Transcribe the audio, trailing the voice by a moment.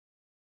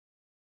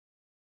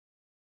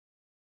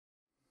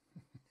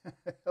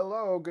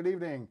Hello, good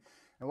evening,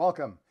 and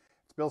welcome.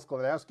 It's Bill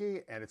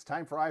Sklodowski, and it's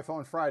time for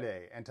iPhone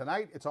Friday. And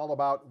tonight it's all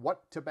about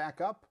what to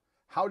back up,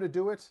 how to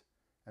do it,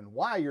 and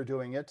why you're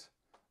doing it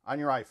on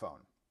your iPhone.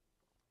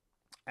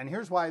 And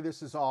here's why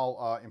this is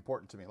all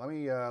important to me. Let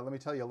me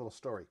tell you a little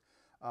story.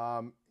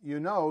 You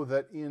know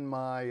that in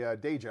my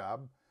day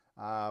job,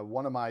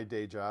 one of my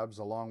day jobs,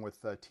 along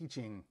with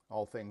teaching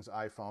all things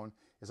iPhone,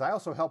 is I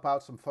also help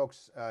out some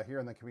folks here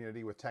in the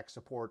community with tech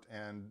support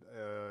and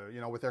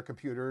with their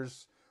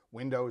computers,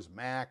 Windows,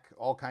 Mac,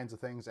 all kinds of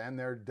things, and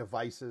their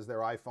devices, their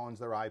iPhones,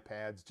 their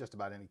iPads, just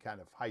about any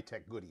kind of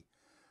high-tech goodie.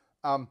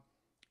 Um,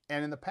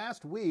 and in the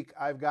past week,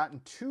 I've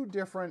gotten two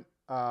different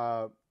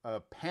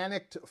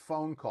panicked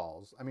phone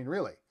calls. I mean,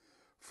 really,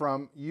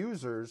 from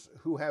users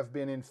who have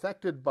been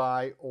infected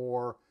by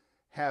or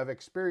have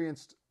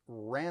experienced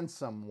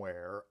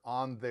ransomware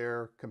on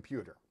their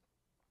computer.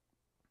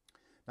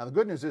 Now, the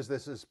good news is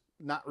this is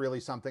not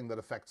really something that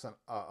affects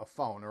a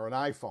phone, or an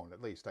iPhone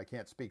at least. I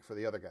can't speak for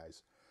the other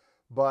guys.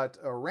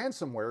 But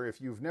ransomware, if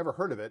you've never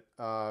heard of it,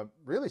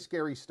 really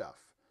scary stuff.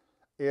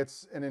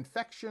 It's an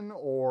infection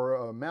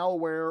or a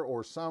malware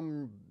or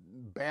some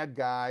bad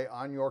guy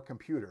on your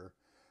computer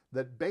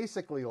that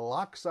basically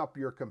locks up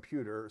your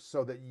computer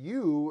so that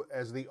you,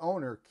 as the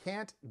owner,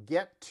 can't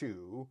get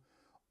to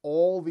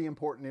all the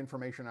important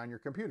information on your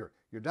computer.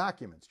 Your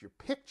documents, your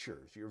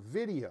pictures, your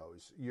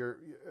videos, your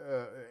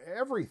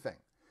everything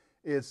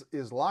is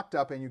locked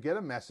up, and you get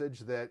a message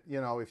that,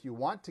 if you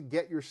want to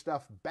get your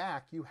stuff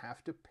back, you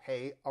have to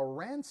pay a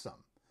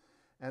ransom.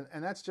 And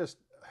that's just,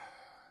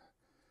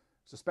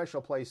 it's a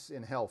special place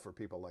in hell for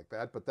people like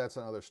that, but that's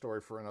another story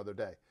for another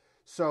day.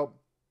 So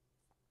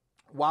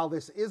while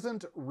this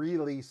isn't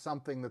really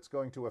something that's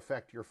going to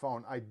affect your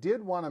phone, I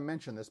did want to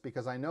mention this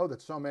because I know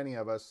that so many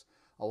of us,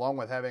 along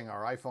with having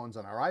our iPhones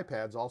and our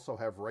iPads, also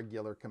have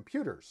regular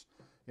computers.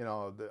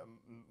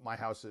 My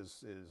house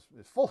is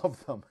full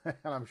of them, and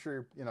I'm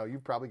sure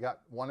you've probably got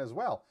one as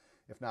well,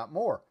 if not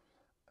more.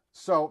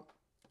 So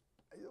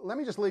let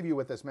me just leave you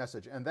with this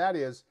message, and that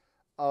is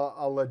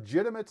a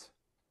legitimate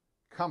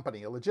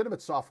company, a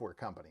legitimate software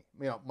company.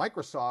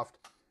 Microsoft,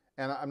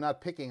 and I'm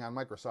not picking on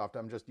Microsoft,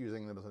 I'm just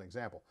using them as an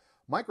example.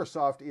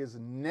 Microsoft is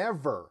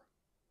never,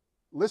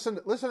 listen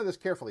to this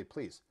carefully,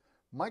 please.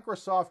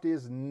 Microsoft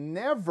is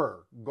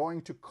never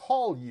going to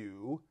call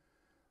you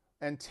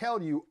and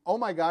tell you, oh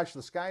my gosh,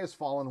 the sky has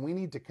fallen, we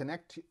need to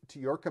connect to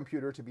your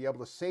computer to be able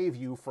to save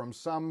you from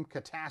some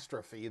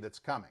catastrophe that's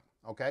coming,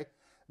 okay?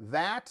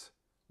 That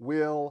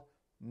will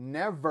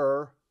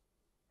never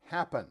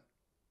happen.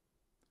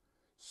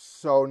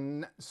 So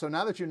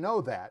now that you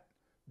know that,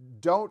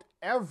 don't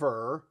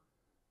ever,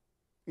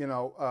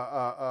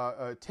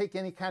 take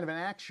any kind of an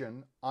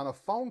action on a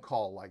phone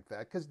call like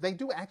that, because they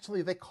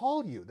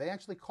call you. They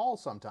actually call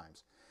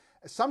sometimes.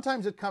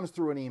 Sometimes it comes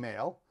through an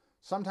email,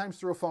 sometimes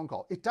through a phone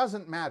call. It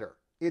doesn't matter.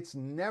 It's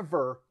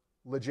never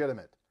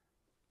legitimate.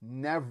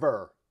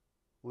 Never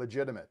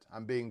legitimate.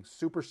 I'm being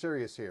super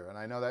serious here, and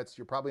I know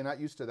you're probably not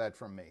used to that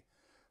from me.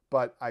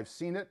 But I've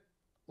seen it,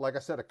 like I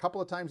said, a couple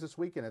of times this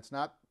week, and it's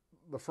not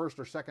the first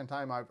or second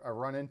time I've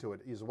run into it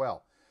as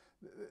well.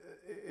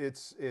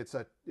 It's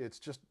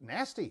just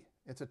nasty.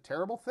 It's a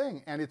terrible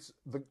thing. And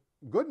the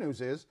good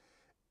news is,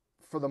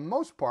 for the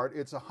most part,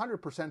 it's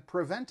 100%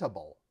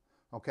 preventable.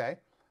 Okay?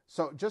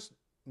 So just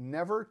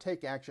never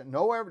take action.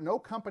 No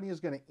company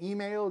is going to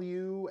email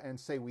you and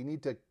say, we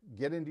need to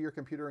get into your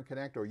computer and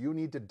connect, or you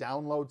need to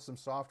download some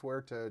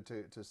software to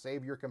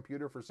save your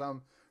computer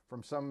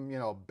from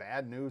some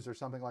bad news or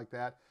something like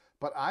that.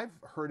 But I've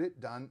heard it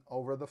done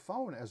over the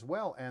phone as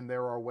well. And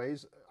there are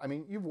ways, I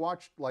mean, you've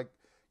watched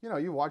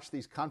you watch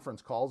these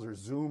conference calls or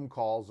Zoom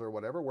calls or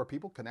whatever, where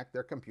people connect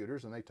their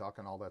computers and they talk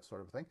and all that sort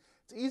of thing.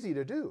 It's easy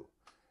to do.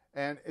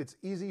 And it's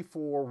easy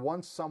for,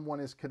 once someone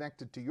is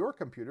connected to your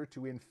computer,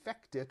 to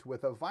infect it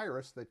with a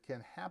virus that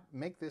can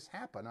make this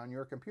happen on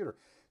your computer.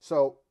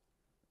 So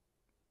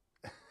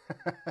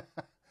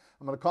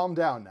I'm going to calm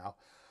down now.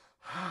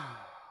 I'm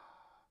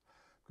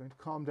going to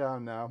calm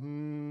down now.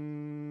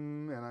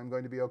 And I'm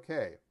going to be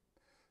okay.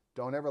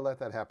 Don't ever let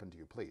that happen to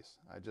you, please.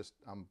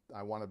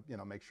 I want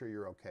to, make sure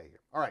you're okay here.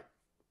 All right.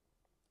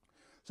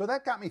 So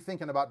that got me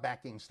thinking about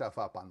backing stuff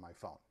up on my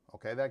phone.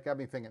 Okay, that got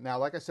me thinking. Now,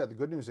 like I said, the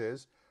good news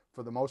is,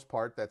 for the most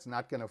part, that's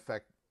not going to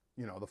affect,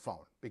 the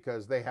phone,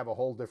 because they have a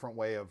whole different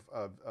way of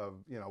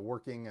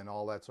working and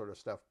all that sort of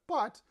stuff.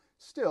 But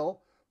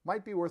still,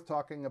 might be worth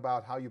talking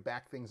about how you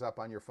back things up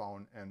on your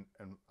phone and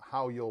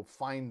how you'll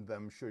find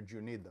them should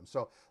you need them.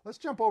 So let's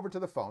jump over to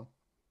the phone.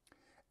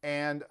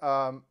 And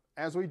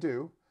as we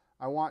do,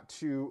 I want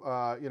to,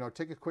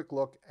 take a quick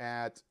look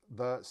at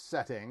the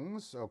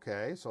settings.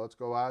 Okay, so let's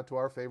go out to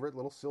our favorite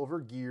little silver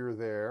gear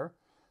there.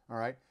 All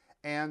right,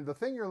 and the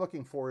thing you're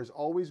looking for is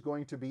always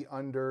going to be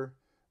under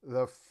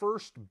the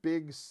first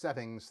big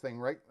settings thing,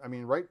 right? I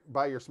mean, right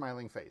by your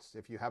smiling face.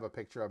 If you have a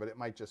picture of it, it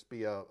might just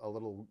be a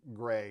little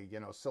gray,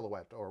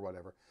 silhouette or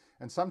whatever.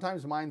 And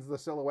sometimes mine's the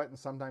silhouette and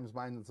sometimes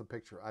mine's the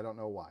picture. I don't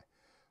know why.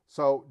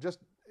 So just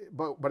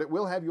but it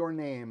will have your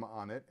name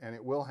on it, and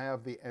it will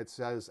have it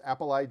says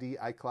Apple ID,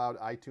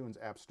 iCloud, iTunes,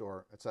 App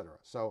Store, etc.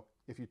 So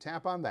if you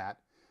tap on that,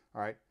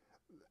 all right,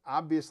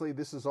 obviously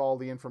this is all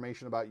the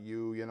information about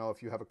you. You know,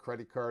 if you have a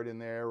credit card in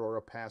there or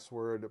a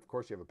password, of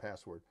course you have a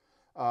password,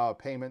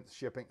 payment,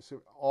 shipping,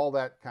 so all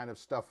that kind of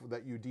stuff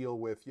that you deal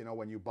with, you know,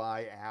 when you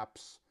buy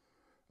apps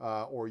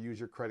or use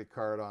your credit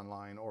card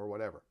online or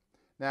whatever.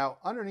 Now,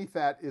 underneath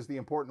that is the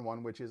important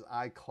one, which is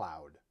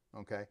iCloud,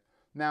 okay?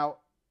 Now,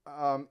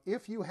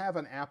 if you have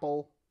an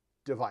Apple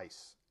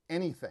device,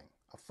 anything,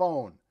 a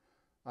phone,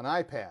 an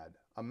iPad,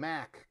 a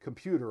Mac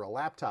computer, a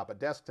laptop, a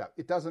desktop,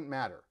 it doesn't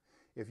matter.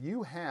 If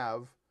you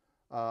have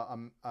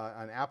an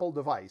Apple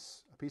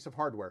device, a piece of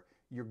hardware,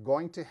 you're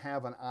going to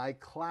have an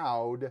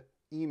iCloud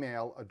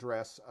email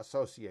address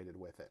associated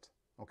with it,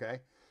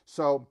 okay?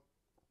 So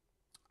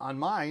on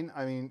mine,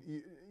 I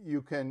mean,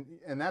 you can,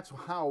 and that's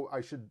how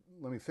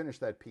let me finish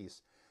that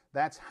piece.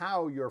 That's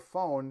how your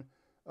phone,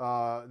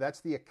 that's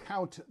the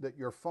account that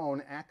your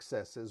phone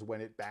accesses when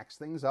it backs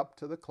things up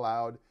to the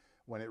cloud,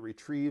 when it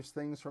retrieves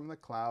things from the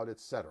cloud,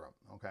 etc.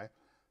 Okay?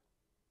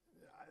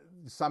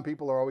 Some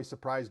people are always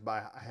surprised by,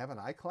 I have an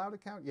iCloud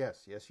account?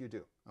 Yes, you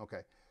do.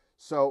 Okay.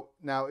 So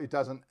now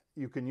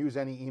you can use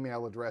any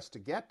email address to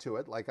get to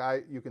it. Like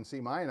you can see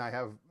mine, I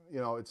have,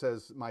 you know, it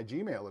says my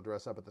Gmail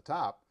address up at the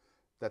top.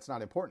 That's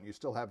not important. You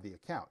still have the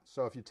account.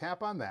 So if you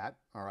tap on that,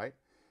 all right,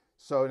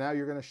 so now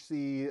you're going to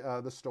see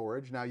the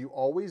storage. Now you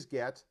always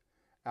get,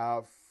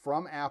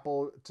 from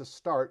Apple to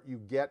start, you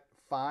get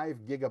 5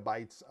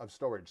 gigabytes of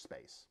storage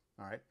space,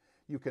 all right?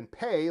 You can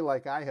pay,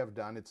 like I have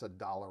done, it's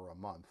 $1 a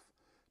month,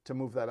 to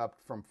move that up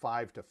from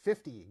 5 to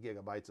 50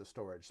 gigabytes of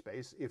storage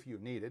space if you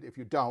need it. If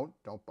you don't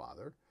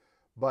bother.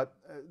 But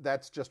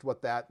that's just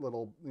what that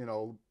little, you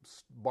know,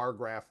 bar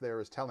graph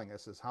there is telling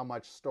us, is how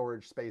much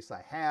storage space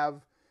I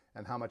have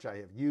and how much I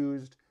have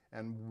used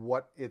and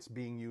what it's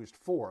being used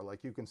for.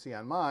 Like you can see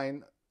on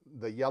mine,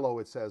 the yellow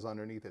it says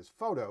underneath is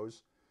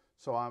photos.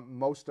 So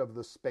most of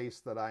the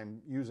space that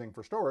I'm using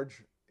for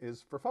storage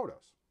is for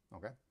photos,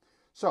 okay?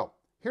 So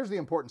here's the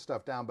important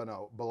stuff down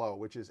below,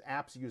 which is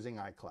apps using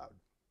iCloud.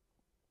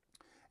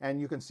 And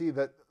you can see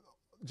that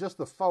just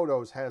the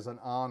photos has an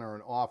on or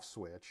an off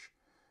switch.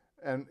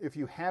 And if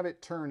you have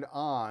it turned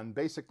on,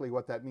 basically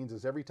what that means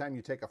is every time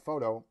you take a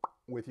photo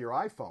with your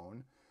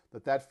iPhone,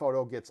 that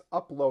photo gets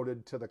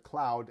uploaded to the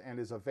cloud and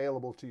is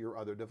available to your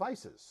other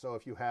devices. So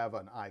if you have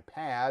an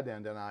iPad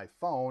and an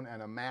iPhone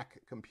and a Mac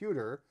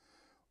computer,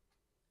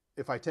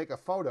 if I take a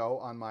photo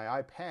on my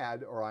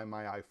iPad or on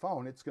my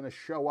iPhone, it's going to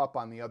show up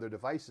on the other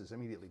devices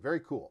immediately.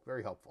 Very cool,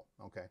 very helpful,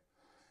 okay?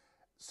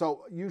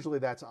 So usually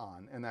that's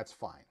on, and that's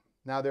fine.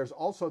 Now there's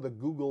also the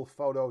Google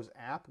Photos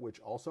app, which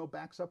also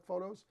backs up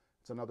photos.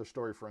 It's another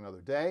story for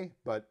another day,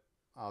 but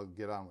I'll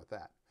get on with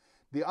that.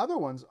 The other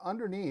ones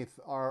underneath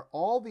are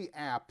all the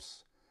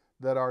apps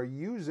that are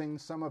using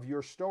some of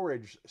your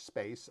storage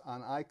space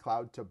on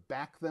iCloud to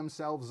back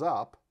themselves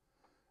up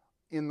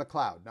in the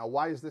cloud. Now,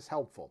 why is this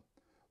helpful?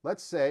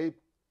 Let's say,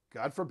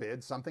 God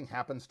forbid, something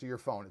happens to your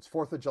phone. It's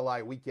 4th of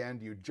July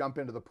weekend. You jump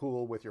into the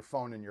pool with your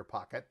phone in your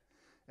pocket,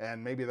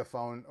 and maybe the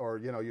phone,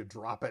 or, you know, you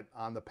drop it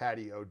on the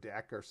patio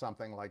deck or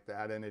something like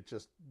that, and it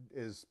just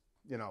is,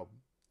 you know,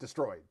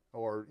 destroyed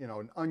or, you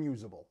know,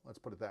 unusable. Let's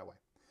put it that way.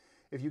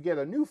 If you get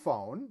a new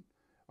phone,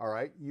 all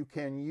right, you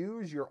can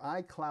use your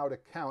iCloud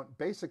account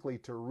basically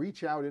to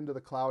reach out into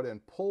the cloud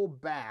and pull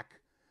back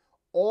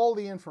all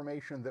the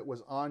information that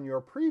was on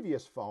your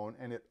previous phone,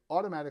 and it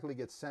automatically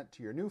gets sent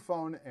to your new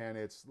phone. And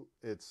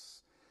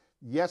it's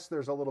yes,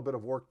 there's a little bit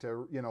of work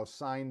to, you know,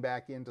 sign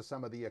back into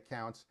some of the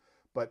accounts,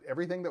 but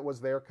everything that was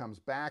there comes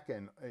back,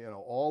 and, you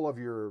know, all of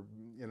your,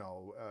 you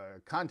know,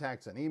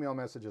 contacts and email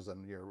messages,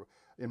 and your,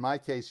 in my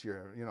case,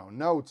 your, you know,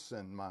 notes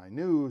and my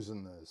news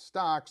and the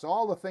stocks,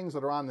 all the things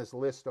that are on this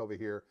list over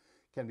here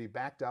can be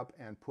backed up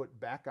and put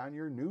back on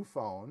your new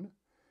phone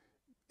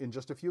in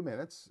just a few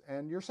minutes,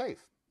 and you're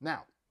safe.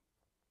 Now,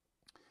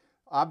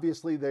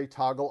 obviously they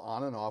toggle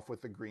on and off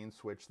with the green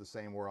switch, the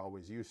same we're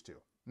always used to.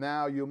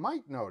 Now, you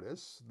might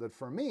notice that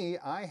for me,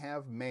 I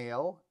have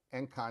mail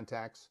and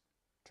contacts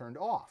turned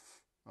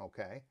off,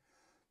 okay?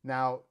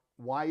 Now,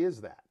 why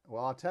is that?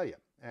 Well, I'll tell you,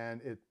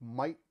 and it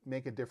might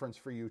make a difference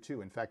for you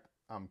too. In fact,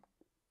 I'm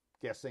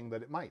guessing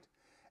that it might.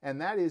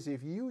 And that is,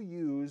 if you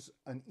use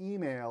an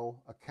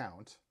email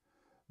account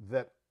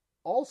that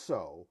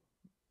also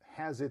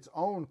has its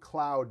own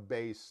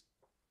cloud-based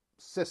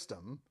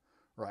system,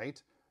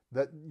 right?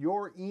 That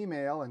your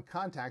email and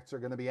contacts are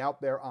going to be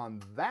out there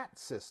on that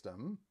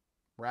system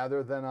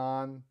rather than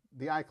on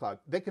the iCloud.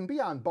 They can be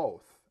on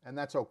both, and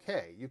that's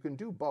okay. You can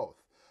do both.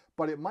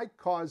 But it might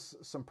cause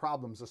some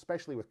problems,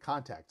 especially with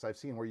contacts. I've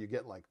seen where you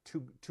get like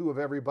two of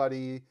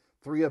everybody,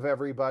 3 of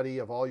everybody,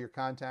 of all your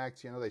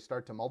contacts, you know, they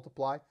start to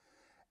multiply.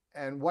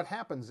 And what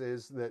happens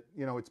is that,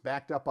 you know, it's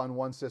backed up on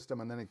one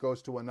system, and then it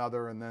goes to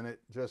another, and then it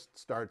just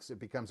starts, it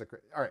becomes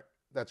all right,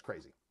 that's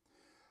crazy.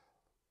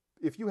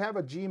 If you have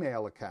a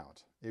Gmail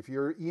account, if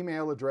your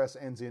email address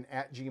ends in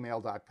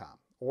 @gmail.com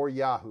or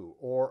Yahoo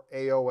or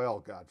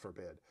AOL, God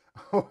forbid,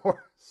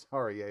 or,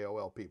 sorry,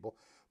 AOL people,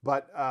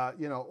 but,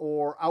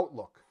 or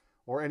Outlook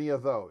or any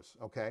of those,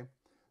 okay?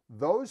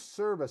 Those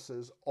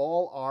services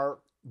all are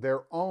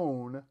their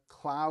own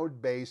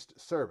cloud-based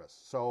service.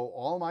 So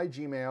all my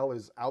Gmail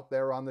is out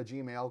there on the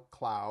Gmail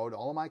cloud.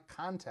 All of my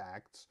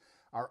contacts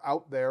are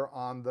out there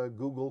on the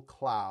Google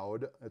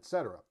Cloud,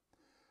 etc.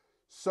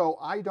 So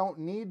I don't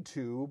need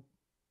to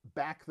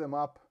back them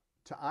up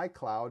to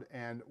iCloud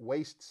and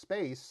waste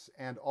space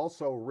and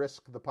also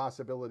risk the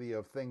possibility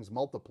of things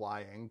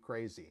multiplying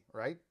crazy,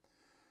 right?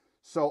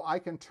 So I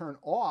can turn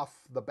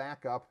off the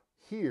backup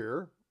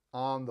here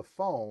on the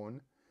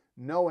phone,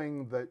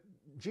 knowing that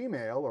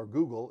Gmail or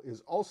Google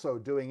is also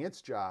doing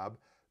its job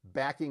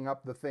backing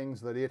up the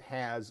things that it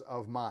has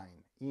of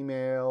mine: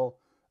 email,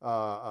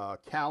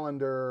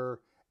 calendar,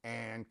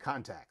 and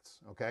contacts,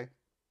 okay?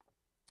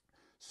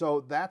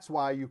 So that's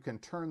why you can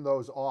turn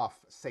those off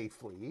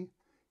safely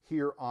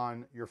here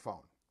on your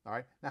phone. All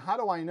right. Now, how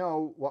do I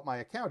know what my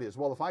account is?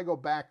 Well, if I go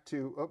back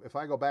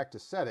to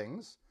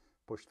settings,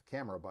 push the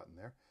camera button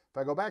there. If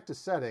I go back to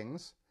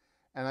settings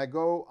and I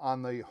go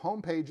on the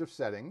home page of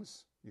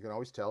settings, you can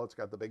always tell it's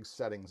got the big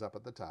settings up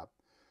at the top.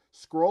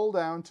 Scroll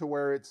down to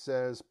where it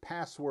says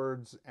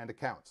passwords and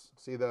accounts.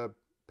 See the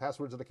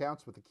passwords and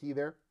accounts with the key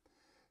there?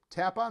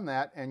 Tap on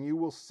that and you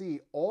will see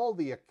all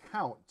the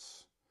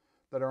accounts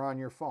that are on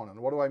your phone. And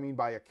what do I mean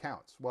by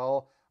accounts?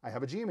 Well, I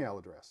have a Gmail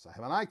address, I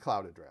have an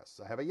iCloud address,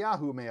 I have a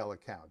Yahoo Mail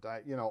account.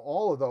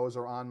 All of those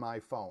are on my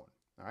phone.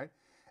 All right.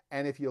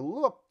 And if you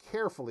look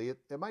carefully,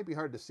 it might be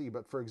hard to see,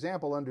 but for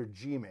example, under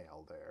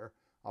Gmail there,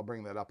 I'll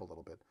bring that up a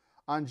little bit.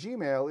 On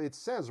Gmail, it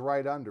says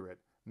right under it,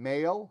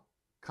 Mail,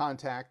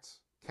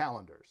 Contacts,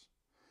 Calendars.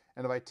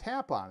 And if I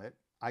tap on it,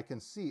 I can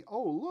see,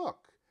 oh,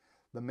 look,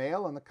 the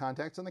mail and the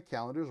contacts and the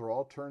calendars are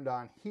all turned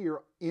on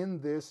here in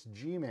this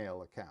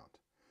Gmail account,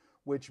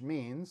 which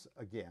means,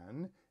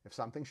 again, if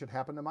something should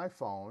happen to my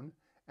phone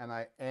and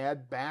I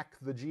add back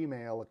the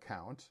Gmail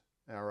account,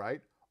 all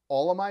right,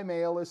 all of my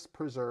mail is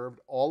preserved,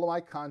 all of my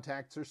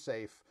contacts are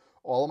safe,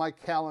 all of my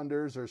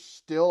calendars are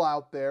still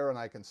out there and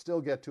I can still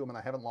get to them and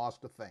I haven't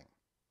lost a thing,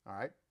 all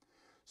right?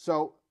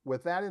 So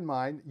with that in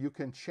mind, you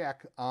can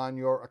check on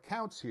your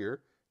accounts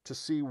here to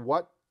see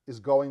what is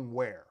going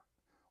where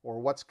or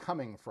what's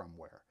coming from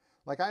where.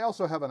 Like I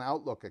also have an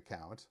Outlook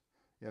account,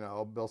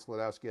 Bill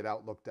Sklodowski at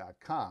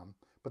Outlook.com,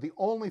 but the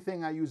only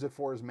thing I use it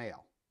for is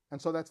mail.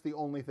 And so that's the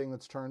only thing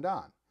that's turned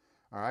on,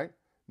 all right?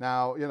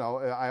 Now,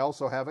 I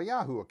also have a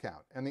Yahoo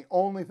account, and the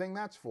only thing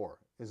that's for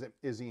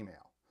is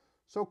email.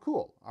 So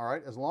cool, all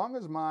right? As long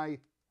as my,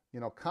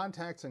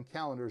 contacts and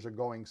calendars are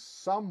going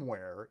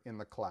somewhere in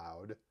the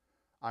cloud,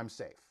 I'm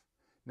safe.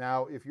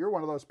 Now, if you're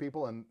one of those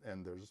people, and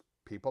there's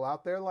people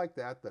out there like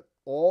that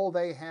all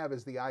they have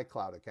is the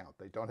iCloud account.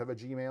 They don't have a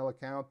Gmail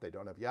account. They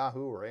don't have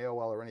Yahoo or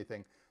AOL or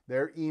anything.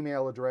 Their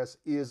email address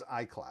is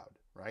iCloud,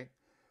 right?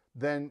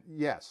 Then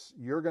yes,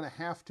 you're going to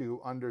have to,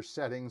 under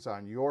settings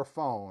on your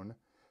phone,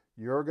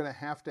 you're going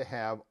to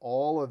have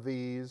all of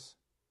these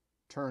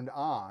turned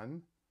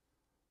on,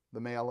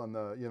 the mail and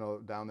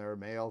the, down there,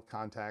 mail,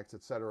 contacts,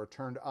 etc.,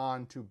 turned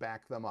on to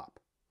back them up,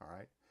 all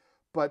right?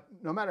 But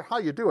no matter how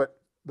you do it,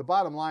 the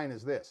bottom line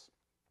is this.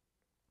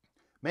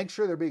 Make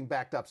sure they're being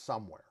backed up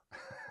somewhere,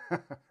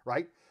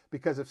 right?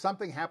 Because if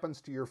something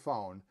happens to your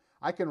phone,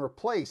 I can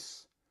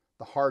replace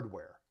the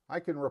hardware.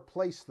 I can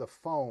replace the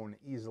phone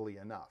easily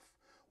enough.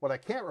 What I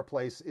can't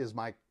replace is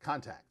my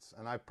contacts.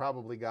 And I've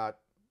probably got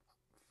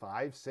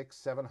 500, 600,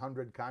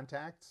 700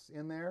 contacts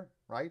in there,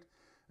 right?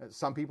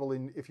 Some people,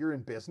 if you're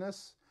in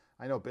business,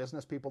 I know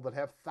business people that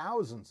have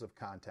thousands of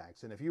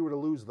contacts. And if you were to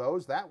lose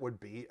those, that would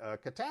be a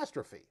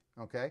catastrophe,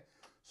 okay?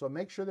 So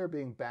make sure they're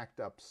being backed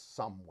up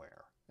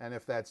somewhere. And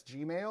if that's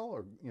Gmail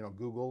or,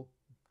 Google,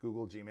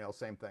 Gmail,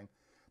 same thing,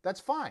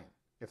 that's fine.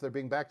 If they're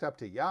being backed up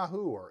to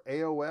Yahoo or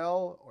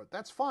AOL,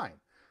 that's fine.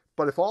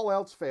 But if all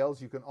else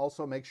fails, you can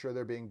also make sure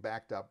they're being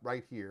backed up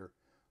right here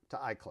to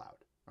iCloud,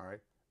 all right?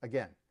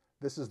 Again,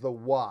 this is the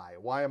why.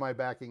 Why am I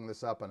backing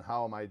this up and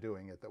how am I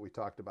doing it that we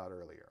talked about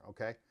earlier,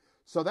 okay?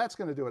 So that's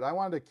going to do it. I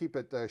wanted to keep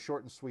it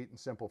short and sweet and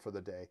simple for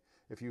the day.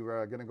 If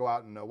you're going to go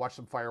out and watch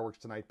some fireworks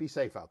tonight, be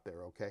safe out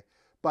there, okay?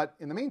 But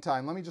in the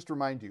meantime, let me just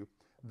remind you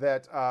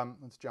that,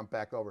 let's jump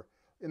back over.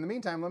 In the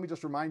meantime, let me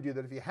just remind you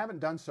that if you haven't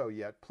done so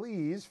yet,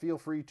 please feel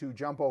free to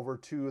jump over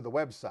to the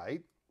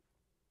website.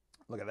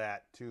 Look at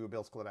that, to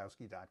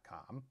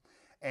billsklodowski.com.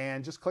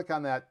 And just click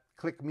on that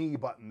Click Me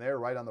button there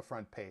right on the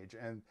front page.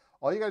 And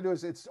all you got to do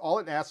is, all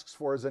it asks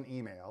for is an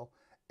email.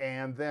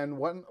 And then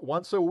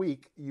once a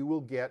week, you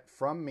will get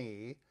from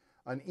me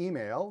an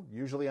email,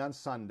 usually on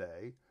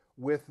Sunday,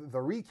 with the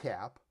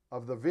recap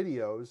of the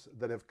videos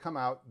that have come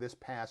out this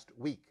past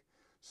week.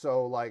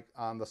 So like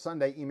on the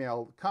Sunday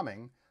email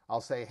coming, I'll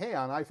say, hey,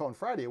 on iPhone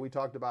Friday, we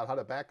talked about how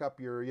to back up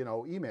your,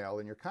 email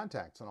and your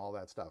contacts and all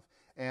that stuff.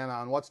 And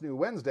on What's New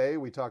Wednesday,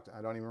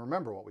 I don't even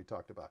remember what we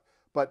talked about,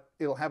 but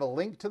it'll have a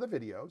link to the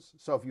videos.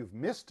 So if you've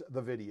missed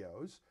the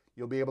videos,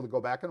 you'll be able to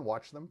go back and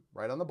watch them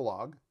right on the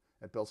blog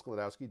at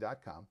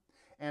billsklodowski.com.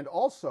 And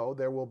also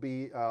there will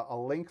be a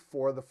link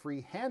for the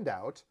free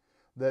handout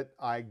that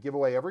I give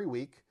away every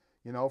week.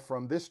 You know,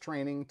 from this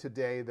training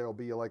today, there'll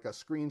be like a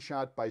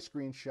screenshot by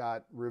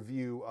screenshot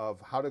review of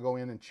how to go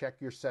in and check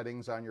your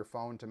settings on your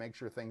phone to make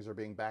sure things are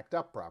being backed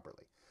up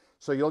properly.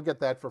 So you'll get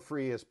that for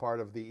free as part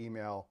of the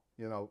email,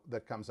 you know,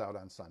 that comes out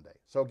on Sunday.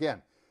 So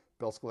again,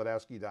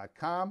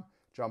 billsklodowski.com.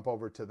 Jump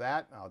over to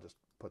that. I'll just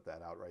put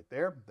that out right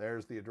there.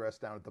 There's the address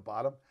down at the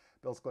bottom,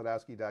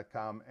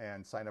 billsklodowski.com,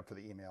 and sign up for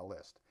the email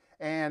list.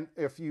 And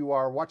if you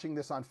are watching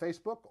this on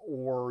Facebook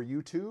or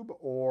YouTube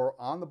or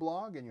on the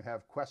blog and you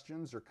have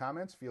questions or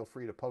comments, feel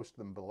free to post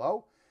them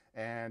below.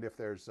 And if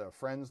there's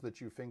friends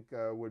that you think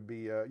would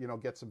be,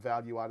 get some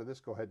value out of this,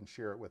 go ahead and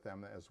share it with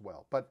them as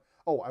well. But,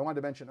 I wanted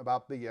to mention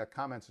about the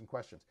comments and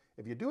questions.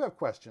 If you do have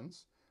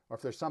questions, or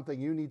if there's something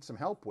you need some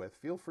help with,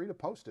 feel free to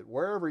post it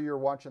wherever you're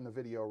watching the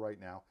video right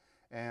now.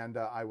 And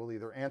I will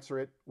either answer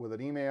it with an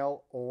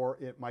email, or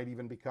it might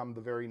even become the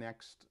very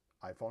next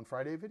iPhone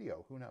Friday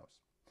video. Who knows?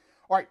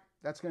 All right,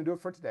 that's going to do it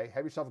for today.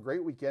 Have yourself a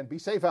great weekend. Be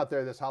safe out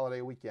there this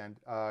holiday weekend.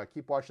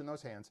 Keep washing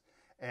those hands.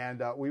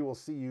 And we will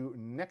see you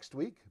next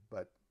week.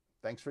 But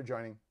thanks for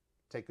joining.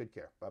 Take good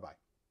care.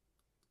 Bye-bye.